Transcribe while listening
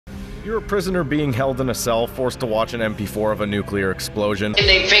You're a prisoner being held in a cell, forced to watch an MP4 of a nuclear explosion.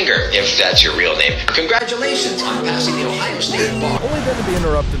 Name Finger, if that's your real name. Congratulations on passing the Ohio State bar. Only then to be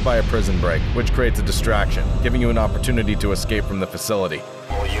interrupted by a prison break, which creates a distraction, giving you an opportunity to escape from the facility.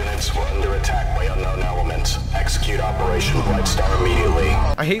 All units were under attack by unknown elements. Execute Operation Bright Star immediately.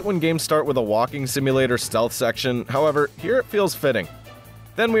 I hate when games start with a walking simulator stealth section, however, here it feels fitting.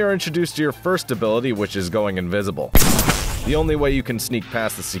 Then we are introduced to your first ability, which is going invisible. The only way you can sneak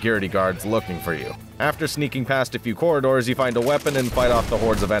past the security guards looking for you. After sneaking past a few corridors, you find a weapon and fight off the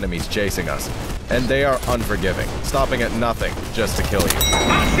hordes of enemies chasing us. And they are unforgiving, stopping at nothing just to kill you.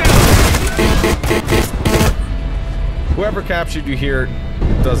 Whoever captured you here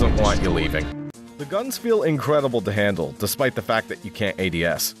doesn't want you leaving. The guns feel incredible to handle, despite the fact that you can't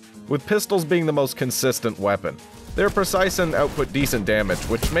ADS, with pistols being the most consistent weapon. They're precise and output decent damage,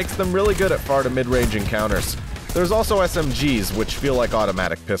 which makes them really good at far to mid-range encounters. There's also SMGs, which feel like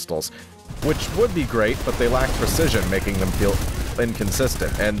automatic pistols, which would be great, but they lack precision, making them feel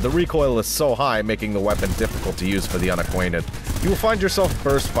inconsistent, and the recoil is so high, making the weapon difficult to use for the unacquainted. You will find yourself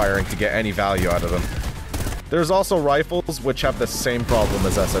burst firing to get any value out of them. There's also rifles, which have the same problem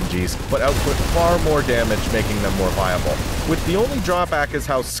as SMGs, but output far more damage, making them more viable. With the only drawback is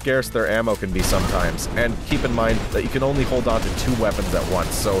how scarce their ammo can be sometimes, and keep in mind that you can only hold on to 2 weapons at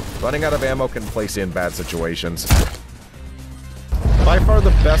once, so running out of ammo can place you in bad situations. By far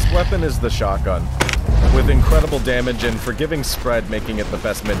the best weapon is the shotgun, with incredible damage and forgiving spread, making it the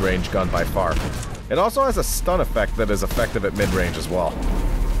best mid-range gun by far. It also has a stun effect that is effective at mid-range as well.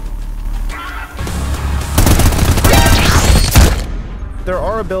 There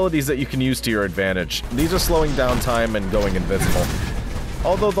are abilities that you can use to your advantage. These are slowing down time and going invisible.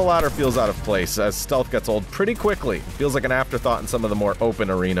 Although the latter feels out of place, as stealth gets old pretty quickly. It feels like an afterthought in some of the more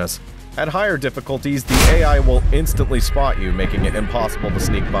open arenas. At higher difficulties, the AI will instantly spot you, making it impossible to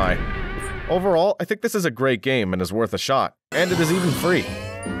sneak by. Overall, I think this is a great game and is worth a shot, and it is even free.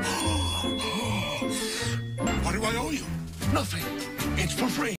 What do I owe you? Nothing. It's for free.